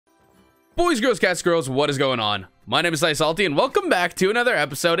Boys, girls, cats, girls, what is going on? My name is Slightli Salti, and welcome back to another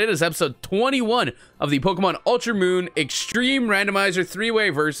episode. It is episode 21 of the Pokemon Ultra Moon Extreme Randomizer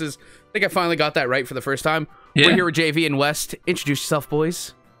Three-Way Versus. I think I finally got that right for the first time. Yeah. We're here with Jayvee and West. Introduce yourself,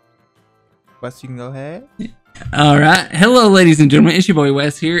 boys. West, you can go ahead. All right. Hello, ladies and gentlemen. It's your boy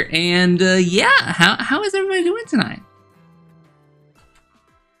West here, and yeah, how is everybody doing tonight?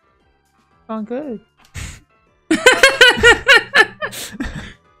 Doing good.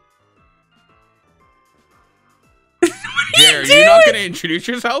 Are you not going to introduce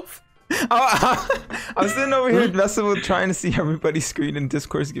yourself? I'm sitting over here messing with trying to see everybody's screen, and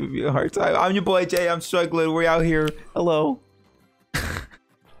Discord's giving me a hard time. I'm your boy Jay. I'm struggling. We're out here. Hello.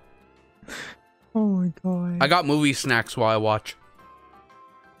 Oh my god. I got movie snacks while I watch.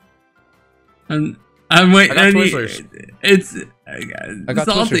 I'm waiting. I got Twizzlers. I got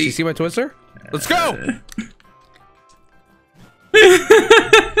Salty. Twizzlers. You see my Twizzler? Let's go.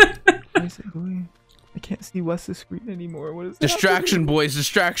 Why is it going? I can't see West's screen anymore. What is that? Distraction, boys.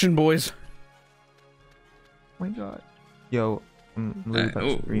 Distraction, boys. Oh my god. Yo, I'm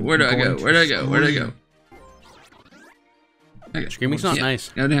literally where do I go? Where do I go? Where do I go? Okay. Screaming's not nice.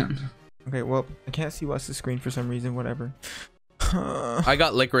 Go down. Okay, well, I can't see West's screen for some reason. Whatever. I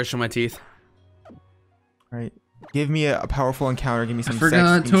got licorice in my teeth. Alright. Give me a powerful encounter. Give me some sex.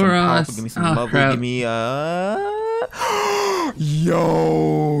 Give me some powerful. Give me some lovely. Crap. Give me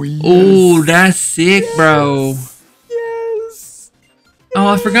Yo. Yes. Oh, that's sick, bro. Yes. Oh,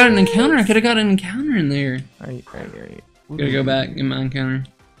 I forgot an encounter. I could have got an encounter in there. Right. Gotta go back in my encounter.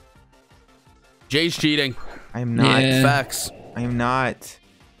 Jay's cheating. I am not. Yeah. Facts. I am not.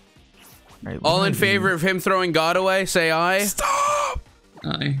 Right, all in favor of him throwing God away, say aye. Stop!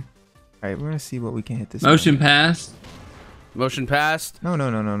 Aye. Alright, we're gonna see what we can hit this. Motion passed. Motion passed. No.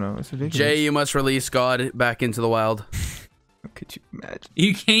 It's ridiculous. Jay, you must release God back into the wild. Could you imagine?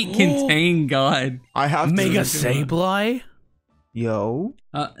 You can't contain God. I have Mega Sableye? Yo.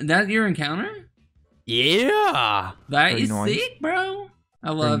 That your encounter? Yeah. That is sick, bro.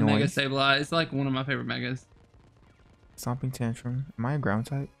 I love Mega Sableye. It's like one of my favorite megas. Stomping Tantrum. Am I a ground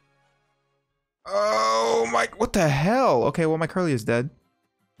type? Oh my, what the hell? Okay, well my Curly is dead.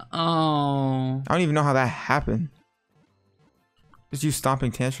 Oh. I don't even know how that happened. Just use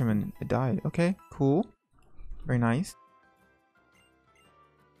Stomping Tantrum and it died. Okay, cool. Very nice.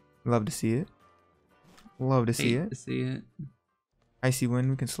 Love to see it. Love to see it. Icy Wind,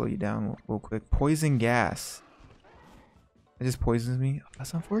 we can slow you down real quick. Poison Gas. It just poisons me.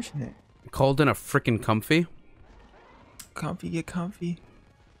 That's unfortunate. Called in a freaking comfy. Comfy, get comfy.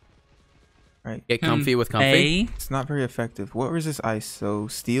 Right. Get comfy with comfy. It's not very effective. What resists ice? So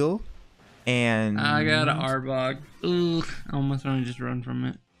steel and I got an Arbok. Ugh, I almost want to just run from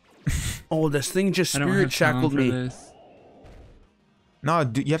it. Oh, this thing just spirit shackled me.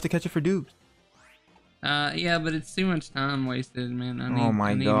 No, you have to catch it for dupes. Yeah, but it's too much time wasted, man. Oh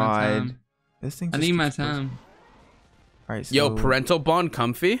my god. This thing. I need my time. All right. So yo, parental bond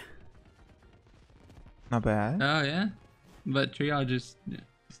comfy. Not bad. Oh yeah, but triage is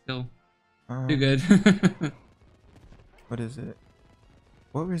still too good. What is it?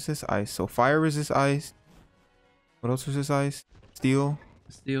 What resists ice? So fire resists ice. What else resists ice? Steel.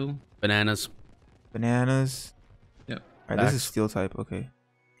 Bananas. Yep. All right, this is steel type. Okay.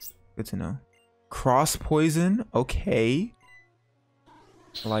 Good to know. Cross poison. Okay.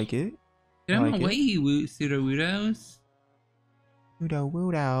 I like it. Get out of my way, you pseudo-woodos.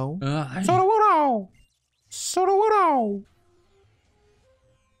 Pseudo-woodo. Pseudo-woodo.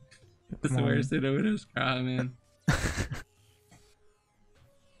 I swear, pseudo-woodos cry, man.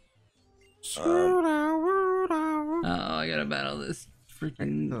 Oh, I gotta battle this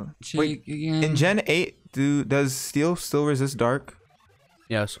freaking chick again. In Gen 8, does steel still resist dark?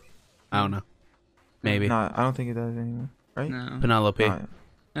 Yes. I don't know. Maybe. Nah, I don't think it does anymore. Right? No. Penelope.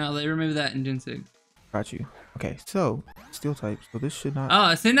 No, they removed that in Gen 6. Got you. Okay, so steel type. So this should not.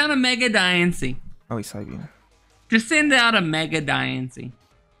 Oh, send out a Mega Diancie. Oh, he's Psybeam. Just send out a Mega Diancie.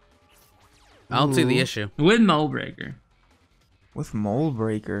 I don't see the issue. With Mold Breaker. With Mold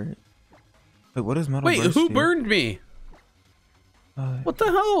Breaker. Wait, what is Metal Wait, Burst who do? burned me? What the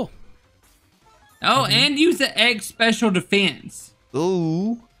hell? Oh, and use the egg special defense.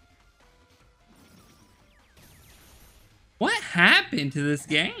 Ooh. What happened to this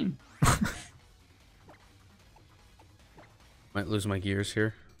game? Might lose my gears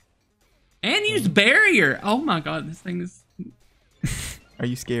here. And use barrier. Oh my god, this thing is. Are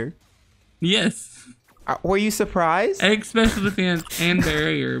you scared? Yes. Were you surprised? Egg special defense and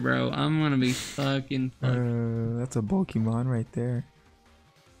barrier, bro. I'm gonna be fucking fucked. That's a Pokemon right there.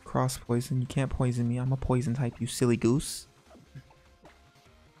 Cross poison. You can't poison me. I'm a poison type, you silly goose.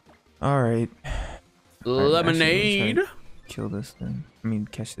 All right. Lemonade. Kill this thing. I mean,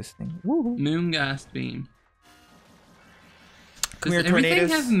 catch this thing. Moonghast beam. Come here, Does everything Tornadus.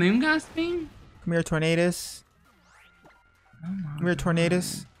 have Moonghast beam? Come here, Tornadus. Come here,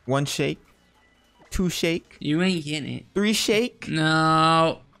 Tornadus. 1 shake. 2 shake. You ain't getting it. 3 shake.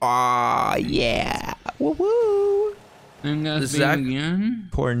 No. Aw, yeah. Woo woo. Moonghast beam again.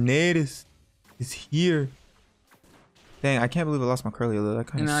 Tornadus is here. Dang, I can't believe I lost my curly though. That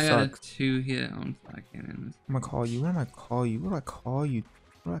kind of sucks. And I got a 2-hit on second. I'm gonna call you. What am I call you? What do I call you?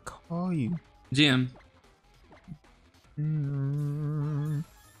 What do I call you? Jim. What do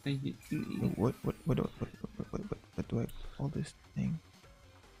I call this thing?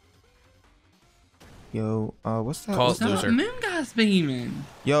 Yo, what's that? Call it loser. Moonghast beaming.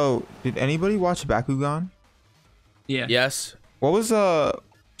 Yo, did anybody watch Bakugan? Yeah. Yes. What was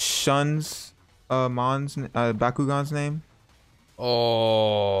Shun's Bakugan's name?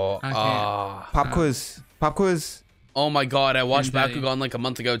 Oh. Pop quiz. Pop quiz. Oh my god, I watched Bakugan like a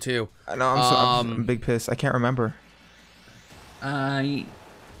month ago too. I know. I'm big pissed. I can't remember. I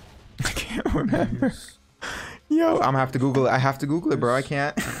can't remember. Yo, I'm gonna have to Google it. I have to Google it, bro. I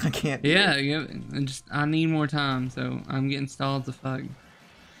can't. Yeah. I need more time, so I'm getting stalled to fuck.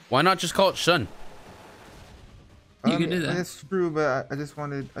 Why not just call it Shun? You can do that. That's true, but I just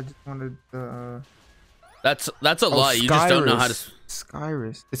wanted That's a lie. You just don't know how to.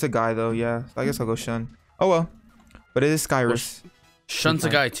 Skyrus. It's a guy though. Yeah. So I guess I'll go Shun. Oh well. But it is Skyrus. Shun's a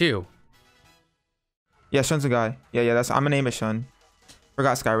guy too. Yeah, Shun's a guy. Yeah. I'm gonna name it Shun.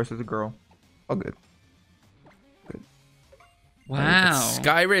 Forgot Skyrus was a girl. Oh, good. Wow.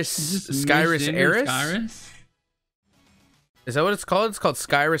 Skyrus Eris? Skyrus? Is that what it's called? It's called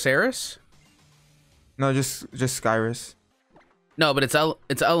Skyrus Eris? No, just Skyrus. No, but it's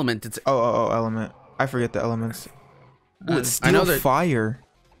element. It's element. I forget the elements. Ooh, it's I know steel that fire.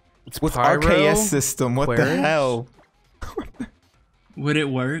 it's with Pyro, RKS system. What the hell? Would it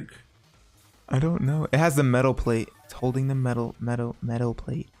work? I don't know. It has the metal plate. It's holding the metal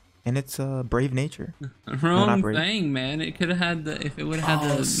plate. And it's brave nature. Wrong thing, man. It could have had if it would have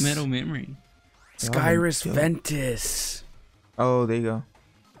had the metal memory. Skyrus Ventus. Oh, there you go.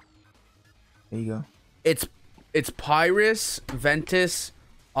 There you go. It's Pyrus, Ventus,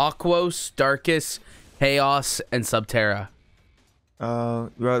 Aquos, Darkus, Chaos, and Subterra.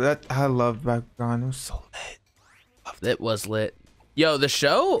 Bro, I loved Background. It was so lit. It was lit. Yo, the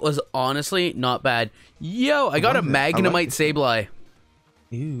show was honestly not bad. Yo, I got a Magnemite Sableye.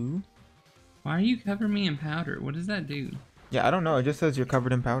 Ew. Why are you covering me in powder? What does that do? Yeah, I don't know. It just says you're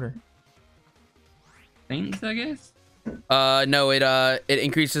covered in powder. Thanks, I guess. No, it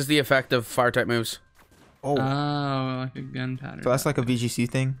increases the effect of fire type moves. Oh, like a gunpowder. So that's like a VGC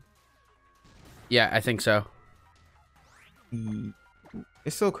thing. Yeah, I think so.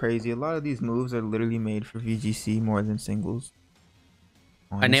 It's so crazy. A lot of these moves are literally made for VGC more than singles.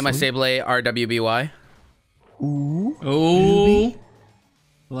 Honestly. I named my Sableye RWBY. Ooh. Oh. Ruby?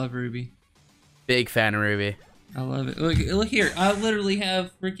 Love Ruby. Big fan of Ruby. I love it. Look here. I literally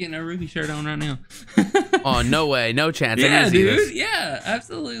have freaking a Ruby shirt on right now. Oh, no way. No chance. Yeah, I need to see dude. this. Yeah,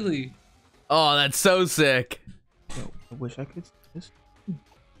 absolutely. Oh, that's so sick. Yo, I wish I could just.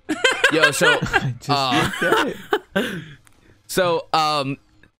 Yo, so so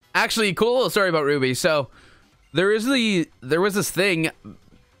actually, cool little story about Ruby. So there was this thing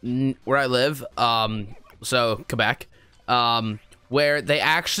where I live, so Quebec, where they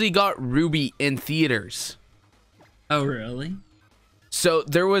actually got Ruby in theaters. Oh, really? So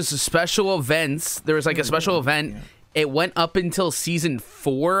there was special events. There was like a special event. Yeah. It went up until season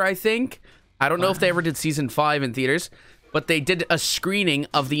 4, I think. I don't know if they ever did season 5 in theaters, but they did a screening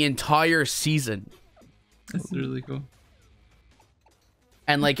of the entire season. That's really cool.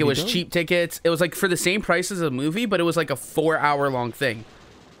 And like it was cheap tickets. It was like for the same price as a movie, but it was like a 4-hour-long thing.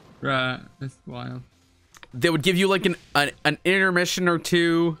 Right. That's wild. They would give you like an intermission or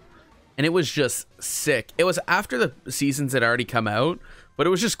two, and it was just sick. It was after the seasons had already come out, but it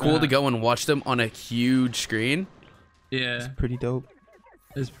was just cool to go and watch them on a huge screen. Yeah. It's pretty dope.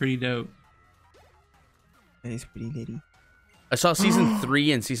 It's pretty dope. It's pretty litty. I saw season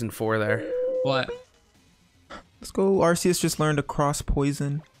 3 and season 4 there. What? Let's go. Arceus just learned to cross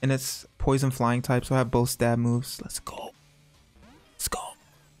poison, and it's poison flying type, so I have both stab moves. Let's go. Let's go.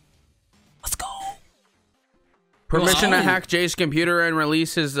 Let's go. Permission to hack Jay's computer and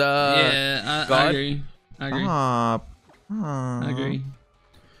release his yeah, I agree. I agree. I agree.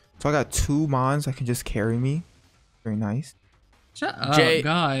 So I got 2 mons that can just carry me. Very nice. Shut up, Jay,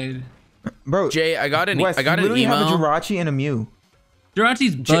 God. Bro, Jay, I got an email. I literally have a Jirachi and a Mew.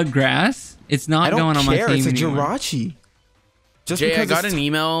 Jirachi's bug grass. It's not going on my team It's a anymore. Jirachi. Jay, I got an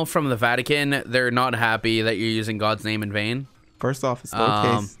email from the Vatican. They're not happy that you're using God's name in vain. First off, it's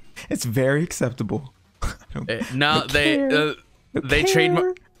lowercase. It's very acceptable. No, they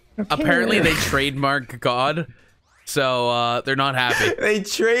trademark. Apparently, they trademark God, so they're not happy. They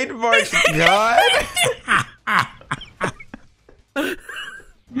trademarked God.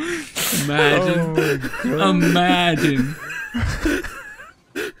 Imagine. Imagine.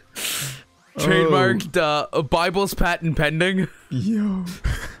 Trademarked Bible's patent pending. Yo.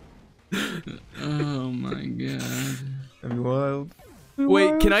 Oh my god. That'd be wild.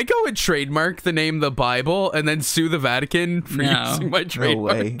 Wait, can I go and trademark the name the Bible and then sue the Vatican for using my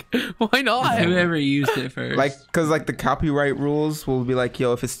trademark? Why not? Whoever used it first. Like, cause like the copyright rules will be like,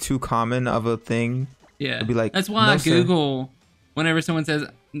 yo, if it's too common of a thing, yeah, it'll be like. That's why no, Google, whenever someone says,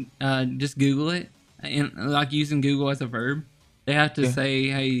 just Google it, and like using Google as a verb, they have to say,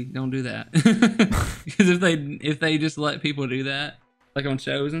 hey, don't do that, because if they just let people do that, like on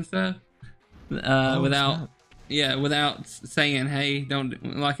shows and stuff, without saying, hey,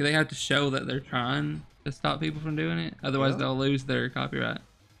 don't, like they have to show that they're trying to stop people from doing it, otherwise they'll lose their copyright.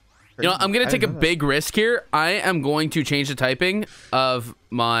 You know, I'm gonna take a big risk here. I am going to change the typing of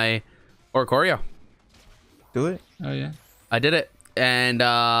my Oricorio. Do it. Oh yeah, I did it, and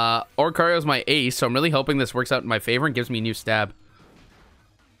Oricorio is my ace, so I'm really hoping this works out in my favor and gives me a new stab.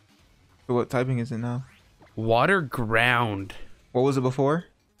 So what typing is it now? Water ground. What was it before?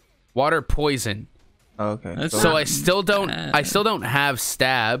 Water poison. Oh, okay. So I still don't have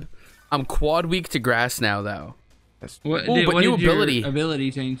stab. I'm quad weak to grass now though. What new did ability. Your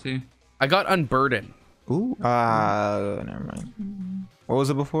ability change to? I got unburden. Ooh. Never mind. What was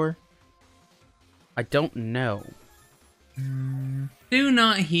it before? I don't know. Do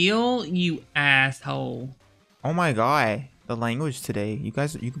not heal, you asshole. Oh my god. The language today. You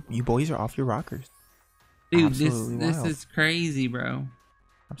guys, you boys are off your rockers. Dude, this is crazy, bro.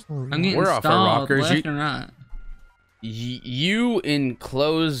 Absolutely. I'm getting We're off our rockers. Left and right. You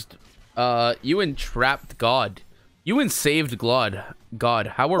enclosed, you entrapped God. You ensaved God.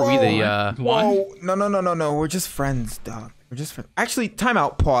 How are we the, Whoa. No. We're just friends, dog. We're just friends. Actually, time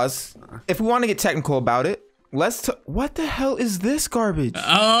out. Pause. If we want to get technical about it, what the hell is this garbage?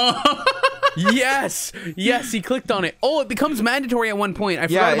 Oh. Yes, he clicked on it. Oh, it becomes mandatory at one point. I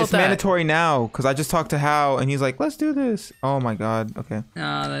forgot about that. Yeah, it's mandatory now because I just talked to Hal and he's like, let's do this. Oh my god. Okay.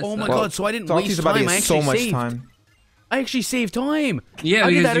 Oh my god. So I didn't waste about time. I actually so much saved time. I actually saved time. Yeah,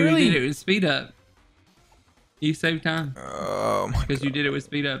 I did that early. You did it with speed up. You saved time. Oh my god. Because you did it with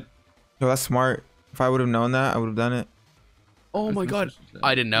speed up. Yo, that's smart. If I would have known that, I would have done it. Oh my god.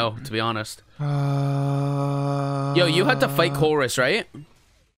 I didn't know, to be honest. Yo, you had to fight Chorus, right?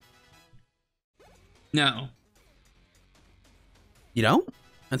 No. You don't?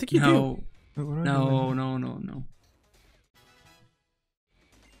 I think you do. No.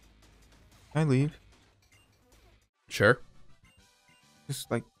 Can I leave? Sure. Just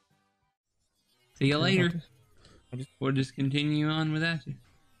like. See you later. We'll just continue on without you.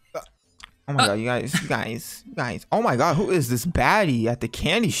 Oh my god, you guys. Oh my god, who is this baddie at the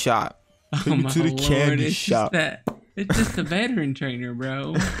candy shop? Oh my to the lord, candy shop. It's just a veteran trainer,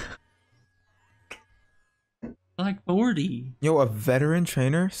 bro. Like 40. Yo, a veteran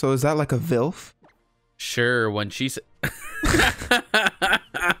trainer? So is that like a VILF? Sure, when she said.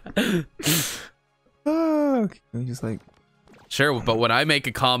 Fuck. We just like. Sure, but when I make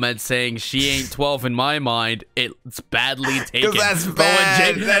a comment saying she ain't 12 in my mind, it's badly taken. That's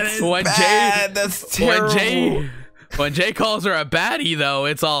bad. That's terrible. When Jay calls her a baddie, though,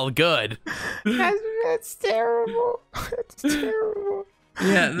 it's all good. That's terrible. That's terrible.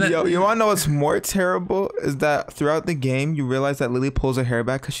 Yeah. Yo, you wanna know what's more terrible is that throughout the game you realize that Lily pulls her hair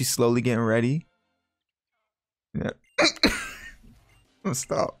back because she's slowly getting ready. Yeah.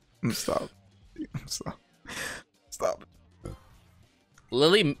 Stop.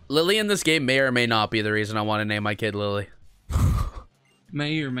 Lily in this game may or may not be the reason I want to name my kid Lily.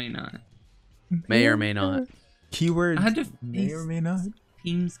 May or may not. May or may not. Keyword. I had to may or may not.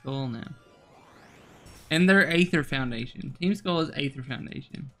 Team Skull now. And they're Aether Foundation. Team Skull is Aether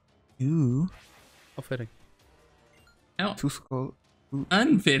Foundation. Ooh. How fitting. Oh. Two Skull. Ooh.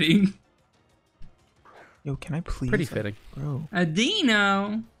 Unfitting. Yo, can I please? Pretty fitting. Bro. A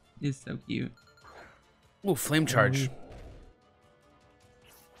Dino is so cute. Ooh, flame charge.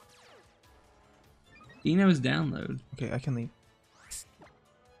 Dino's download. Okay, I can leave.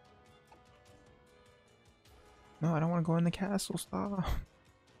 No, I don't want to go in the castle. Stop.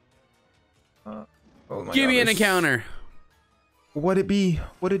 Give me an encounter. What'd it be?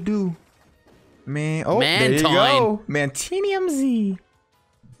 What'd it do? Man. Oh, Mantine. there you go. Mantinium Z.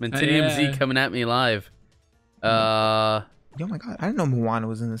 Mantinium Z coming at me live. Oh my god, I didn't know Moana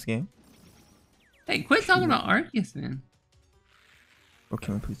was in this game. Hey, quit talking about Arceus, man.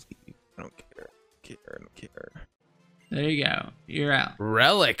 Okay, please. I don't care. I don't care. There you go. You're out.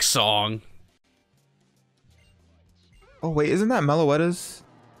 Relic song. Oh wait, isn't that Meloetta's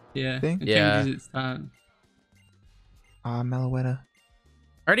Yeah. thing? It Yeah. changes its time. Meloetta.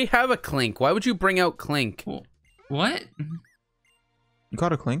 I already have a Clink. Why would you bring out Clink? Well, what? You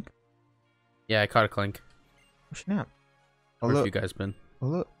caught a Clink? Yeah, I caught a Clink. Oh snap. Oh Where have look. you guys been? Oh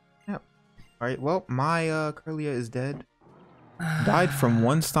look. Snap. Alright, well, my Curlia is dead. Died from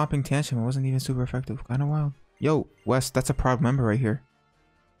one stomping tantrum. It wasn't even super effective. Kinda wild. Yo, Wes, that's a proud member right here.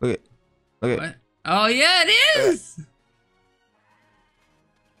 Look at. Look at. What? Oh yeah, it is.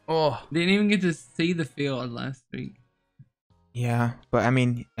 Oh, Didn't even get to see the field last week. Yeah, but I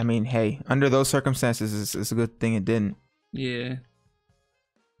mean, hey, under those circumstances, it's a good thing it didn't. Yeah.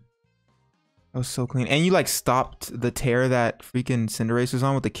 That was so clean. And you like stopped the tear that freaking Cinderace was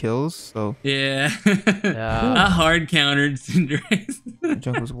on with the kills. So Yeah. Yeah. I hard countered Cinderace. the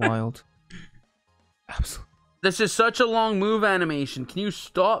junk was wild. Absolutely. this is such a long move animation. Can you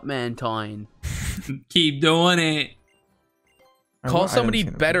stop, Mantine? Keep doing it. Call somebody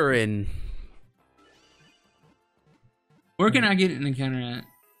better in. Where can I get an encounter at?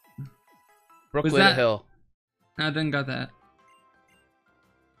 Brooklyn that- Hill. I done got that.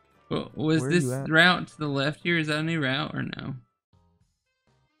 Well, was Where are this you at? route to the left here? Is that a new route or no?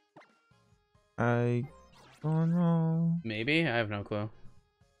 I don't know. Maybe? I have no clue.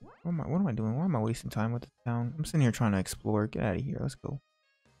 What am I doing? Why am I wasting time with this town? I'm sitting here trying to explore. Get out of here. Let's go.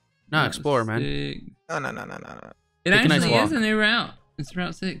 No, explore, man. Sick. No. It Take a nice actually is walk. a new route. It's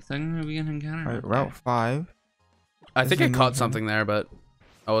Route 6. I'm gonna be an encounter. Alright, right Route 5. I This think is I a new caught one. something there, but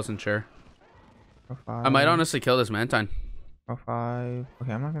I wasn't sure. Route 5. I might honestly kill this Mantine. Route 5.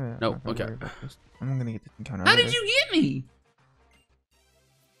 Okay, I'm not gonna. Nope, I'm not gonna okay. worry about this. I'm gonna get this encounter. How out of did there. you get me?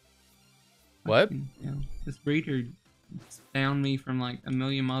 What? Yeah, this breeder found me from like a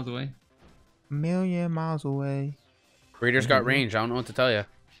million miles away. A million miles away. Breeder's got range. I don't know what to tell you.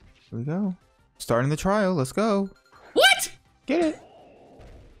 Here we go. Starting the trial. Let's go. What? Get it.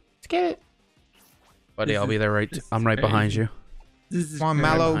 Let's get it. Buddy, This I'll be is- there right. this is I'm right behind crazy. you. This is Come on, crazy.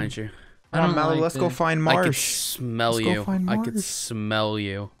 Right Mallow. behind you. I Come on, don't Mallow. like Let's go this. find I could Marsh. smell Let's go you. find I could Marsh. smell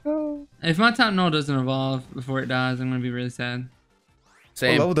you. Go. If my top null doesn't evolve before it dies, I'm gonna be really sad. What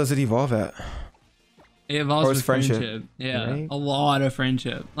Same. level does it evolve at? It evolves Or it's with friendship. Yeah, Right? a lot of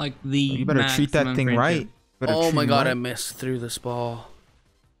friendship. Like the You better treat that maximum thing friendship. right. Better Oh treat my him god, I right. missed through this ball.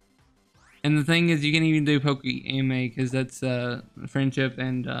 And the thing is, you can even do Poke-Anime because that's friendship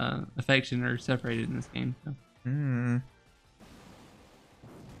and affection are separated in this game. So. Hmm.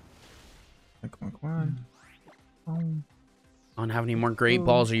 Come on. Oh. I don't have any more great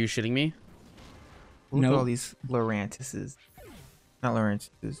balls. Are you shitting me? Look at Nope. all these Lorantises. Not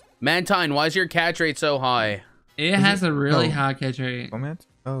Lorantises. Mantine, why is your catch rate so high? It Is has it? a really No. high catch rate. Romance?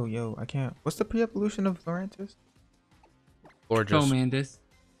 Oh, yo, I can't. What's the pre-evolution of Lorantis? Gorgeous. Fomantis.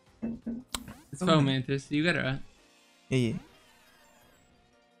 It's Fomantis. You got it right. Yeah.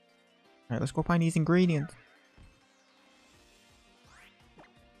 Alright, let's go find these ingredients.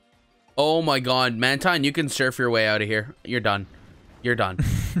 Oh my god, Mantine, you can surf your way out of here. You're done. You're done.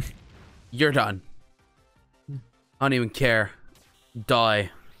 You're done. I don't even care.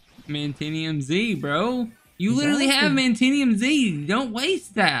 Die. Mantinium Z, bro. You literally have Mantinium Z. Don't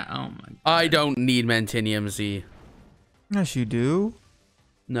waste that. Oh my god. I don't need Mantinium Z. Yes, you do.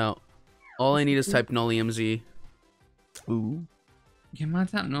 No. All I need is type Nullium Z. Ooh. Get my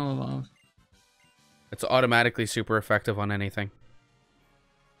top null evolve. It's automatically super effective on anything.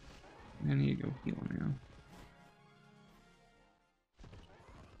 I need to go heal now.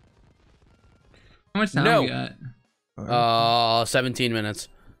 How much time No. we got? 17 minutes.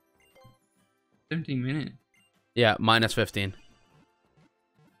 17 minutes. Yeah, minus 15.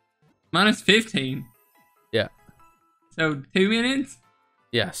 Minus 15. Yeah. So 2 minutes?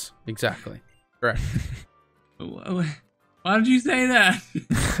 Yes, exactly. Correct. Why did you say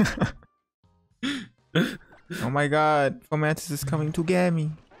that? Oh my god. Fomantis is coming to get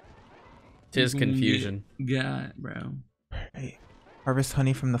me. Tis confusion. God, bro. Hey, harvest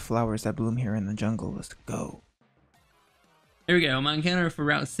honey from the flowers that bloom here in the jungle. Let's go. Here we go. My encounter for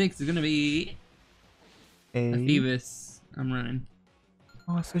Route 6 is going to be Hey. a Phoebus. I'm running.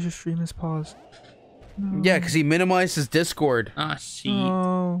 Oh, it says your stream is paused. No. Yeah, because he minimized his Discord. Ah, shit.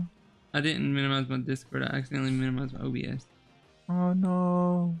 Oh. I didn't minimize my Discord. I accidentally minimized my OBS. Oh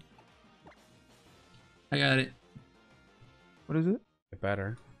no. I got it. What is it?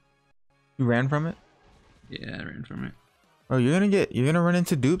 Better. You ran from it? Yeah, I ran from it. Oh, you're gonna run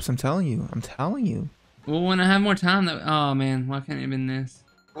into dupes. I'm telling you. I'm telling you. Well, when I have more time, that. Oh man, why can't it have been this?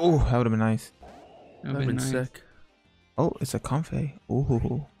 Oh, that would have been nice. That would That'd been been nice. sick. Oh, it's a comfy.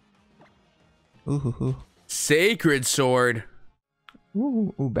 Ooh. Ooh. Sacred sword.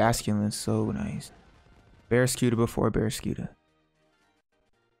 Ooh, Basculin is so nice. Barraskewda before Barraskewda.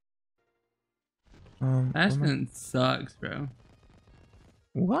 Bastion sucks, bro.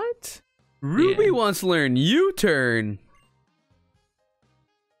 What? Ruby Yeah. wants to learn U-turn.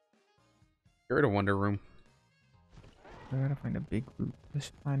 You're at a Wonder Room. I gotta find a big root.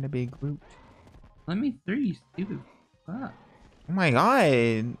 Let's find a big root. Let me through, you stupid fuck. Oh my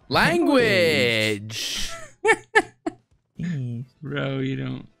god. Language. Jeez. Bro, you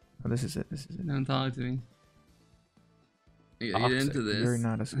don't. Oh, this is it. This is it. Don't talk to me. You gotta get Toxic. into this. You're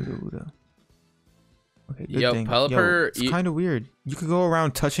not a Sudowoodo. Okay, good Yo, thing. Pelipper, it's kind of weird. You could go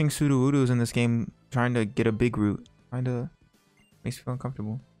around touching Sudowoodos in this game trying to get a big root. Kinda makes me feel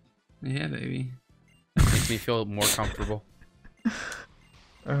uncomfortable. Yeah, baby. Makes me feel more comfortable.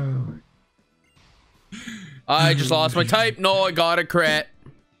 Oh. I just lost my type. No, I got a crit.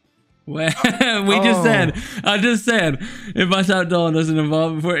 Well, I just said, if my shot doll doesn't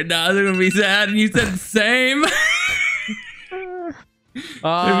evolve before it dies, I'm gonna be sad. And you said the same. Every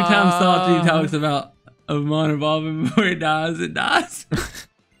time Salty talks about a mon evolving before it dies, it dies.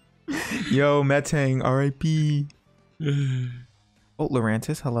 Yo, Metang, R.I.P. Oh,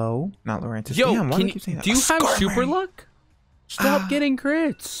 Lurantis, hello. Not Lurantis. Yo, Damn, why do I keep saying that? do you have Skarmory. super luck? Stop getting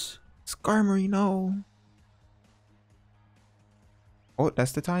crits. Skarmory, no. Oh,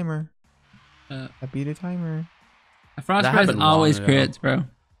 that's the timer. That beat a timer. Frost That Breath happened always long ago. crits, bro.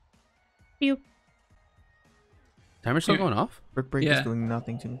 Timer's still going off? Brick Break Yeah. is doing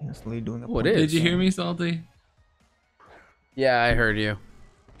nothing to me. It's literally doing a Oh, it point. is. Did you hear me, Salty? Yeah, I heard you.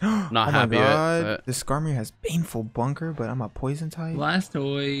 Not oh happy my with god, it. this Skarmory has Baneful Bunker, but I'm a poison type.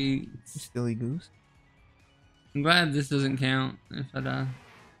 Blastoise. You silly goose. I'm glad this doesn't count if I die.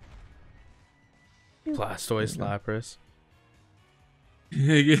 Blastoise, Lapras.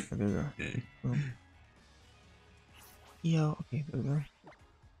 Yeah. Oh, there we go. Boom. Yo, okay, there we go.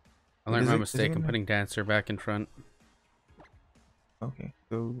 I learned Is my it mistake. I'm gonna- putting Dancer back in front. Okay,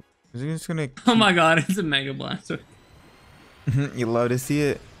 so is it just gonna? Oh my god, it's a Mega Blastoise. You love to see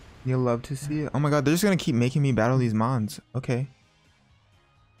it. You love to see it. Oh my god, they're just gonna keep making me battle these mons. Okay.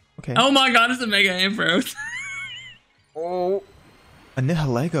 Okay. Oh my god, it's a Mega Ampharos. Oh. A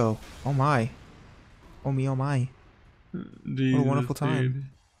Nihilego. Oh my. Oh me, oh my. Jesus, What a wonderful time.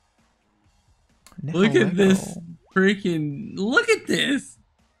 Dude. Look at this Nihilego. freaking. Look at this.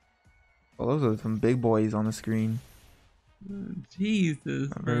 Oh, those are some big boys on the screen. Jesus,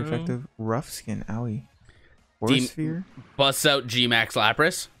 Not bro. very effective. Rough skin, owie. Team- Force Sphere? Busts out G-Max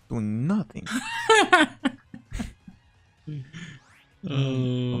Lapras. Doing nothing. Oh,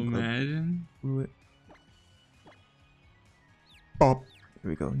 imagine. Do it. Bop. Here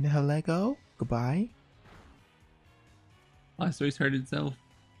we go. Nihilego. Goodbye. Blastoise hurt itself.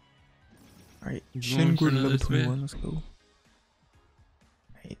 Alright. Going Shin for Grid another level 21. Smith. Let's go.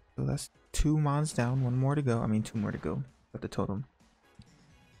 Alright. So that's 2 mons down. 1 more to go. I mean, 2 more to go. Got the totem.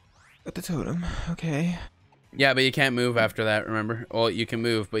 Got the totem. Okay. Yeah, but you can't move after that, remember? Well, you can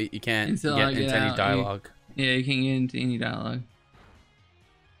move, but you can't Until get I get into any out, dialogue. Yeah, you can't get into any dialogue.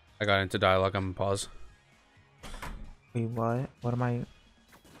 I got into dialogue. I'm on pause. Wait, what? What am I?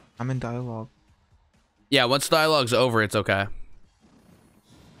 I'm in dialogue. Yeah, once dialogue's over, it's okay.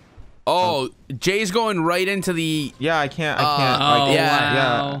 Oh, Jay's going right into the... Yeah, I can't. Oh, like,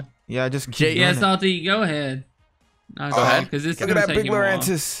 wow. Yeah, just keep Jay- doing Yeah, it. Salty, go ahead. I'll Go ahead. because this is Look at gonna that take big him a while.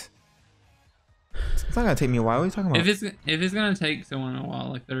 Lurantis. It's not gonna take me a while. What are you talking about? If it's gonna take someone a while,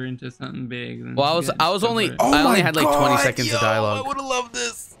 like they're into something big. Then Well, I go only for it. Oh I only my had like 20 God, seconds yo, of dialogue. I would have loved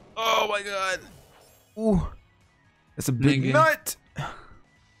this. Oh my god. Ooh, that's a big Nigga. nut.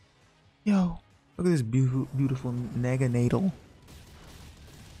 Yo, look at this beautiful Neganadal.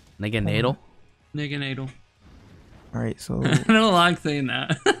 Nigga Nadal. Nigga Nadal. All right, so I don't like saying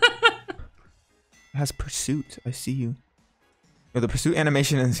that. it has pursuit. I see you. Yo, the pursuit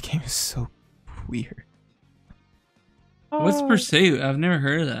animation in this game is so weird. What's Pursuit? I've never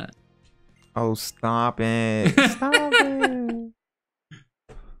heard of that. Oh, stop it. Stop it.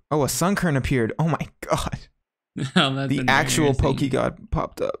 Oh, a Sunkern appeared. Oh my god. Oh, that's The actual embarrassing. Pokegod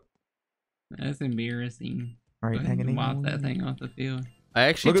popped up. That's embarrassing. All right, Go ahead and Neganadal. wipe that thing off the field. I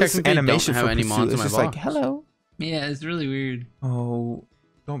actually Look at this technically animation don't for have any pursuit. mons in It's my just box. like, hello. Yeah, it's really weird. Oh,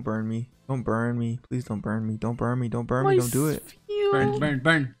 don't burn me. Don't burn me. Please don't burn me. Don't burn me. Don't burn me. Don't do it. Burn, burn,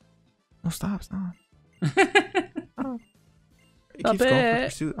 burn. No, stop. Stop. It Stop keeps going for it.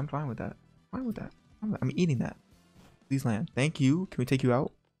 pursuit. I'm fine with that. Fine with that. I'm eating that. Please land. Thank you. Can we take you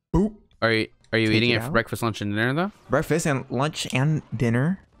out? Boop. All right. Are you take eating it for out. breakfast, lunch, and dinner though? Breakfast and lunch and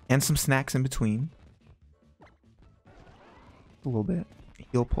dinner and some snacks in between. A little bit.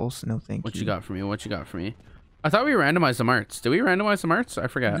 Heal pulse, no thank you. What you got for me? What you got for me? I thought we randomized the marts. Did we randomize the marts? I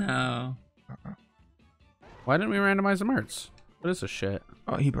forgot. No. Why didn't we randomize the marts? What is this shit?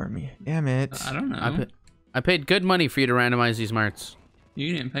 Oh, he burned me. Damn it. I don't know. I paid good money for you to randomize these marts.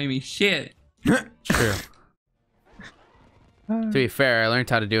 You didn't pay me shit. It's true. To be fair, I learned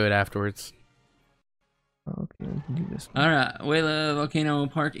how to do it afterwards. Okay, we can do this one. All right. Wayla Volcano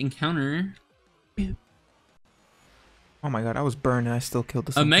Park encounter. Oh my god, I was burned and I still killed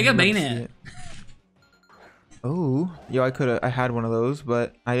the A Mega Bayonet. Oh, yo, I had one of those,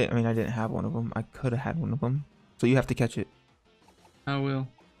 but I didn't have one of them. I could have had one of them. So you have to catch it. I will.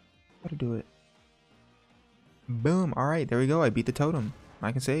 Gotta do it. Boom. All right, there we go. I beat the totem.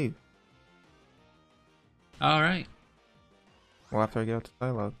 I can save. All right. Well, after I get out to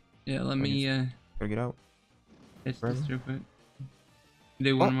dialogue. Yeah, let me Gotta get out. catch Forever. this real quick.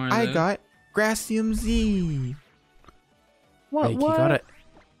 Do one more of I those. got Gracium Z. What? Like, what? you got it.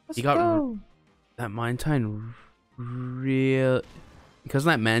 Let's you got go. that Mantine real. Because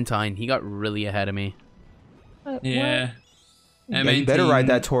of that Mantine, he got really ahead of me. Yeah. Yeah, you better ride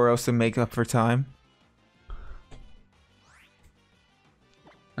that Tauros to make up for time.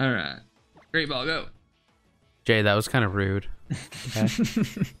 All right. Great ball, go. Jay, that was kind of rude. Okay.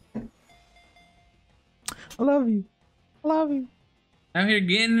 I love you. I love you. Out here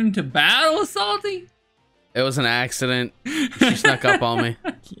getting into battle, Salty. It was an accident. She snuck up on me.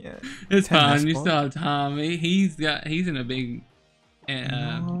 Yeah. It's fine. You Tennis still have Tommy. He's in a big,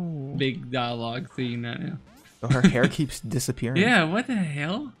 No. big dialogue scene right now. Oh, her hair keeps disappearing. Yeah. What the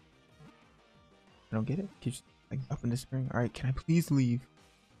hell? I don't get it. Keeps like up and disappearing. All right, can I please leave?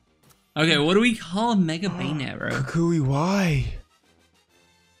 Okay. What do we call a Mega Bayonet, bro? Kukui, why?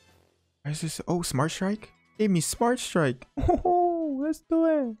 Why is this? Oh, Smart Strike? Gave me Smart Strike. Oh, let's do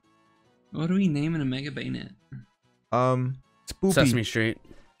it. What are we naming a Mega Bayonet? Spoopy. Sesame Street.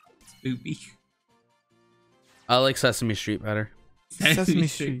 Spoopy. I like Sesame Street better. Sesame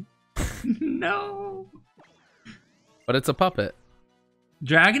Street. No. But it's a puppet.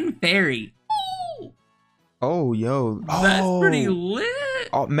 Dragon Fairy. Oh, yo. That's Oh. pretty lit.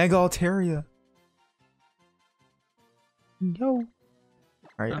 Oh, Mega Altaria. Yo. All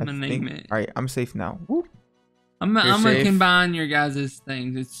right, I'm gonna name it. All right, I'm safe now. Whoop. I'm You're gonna safe. combine your guys'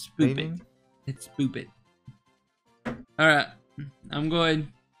 things. It's Spoop it. Saving? It's Spoop it. All right. I'm good.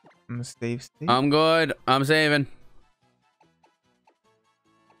 I'm gonna save. I'm good. I'm saving.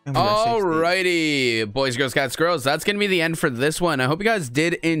 And we got save. Alrighty, boys, girls, cats, squirrels. That's gonna be the end for this one. I hope you guys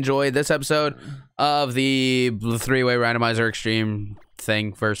did enjoy this episode of the three-way randomizer extreme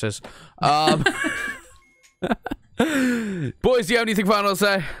thing versus. Boys, do you have anything final to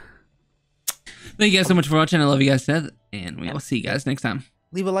say? Thank you guys so much for watching. I love you guys, Seth, and we will see you guys next time.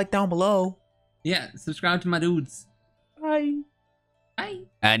 Leave a like down below. Yeah, subscribe to my dudes. Bye. Bye.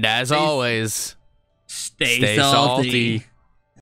 And as always, Stay stay salty. salty.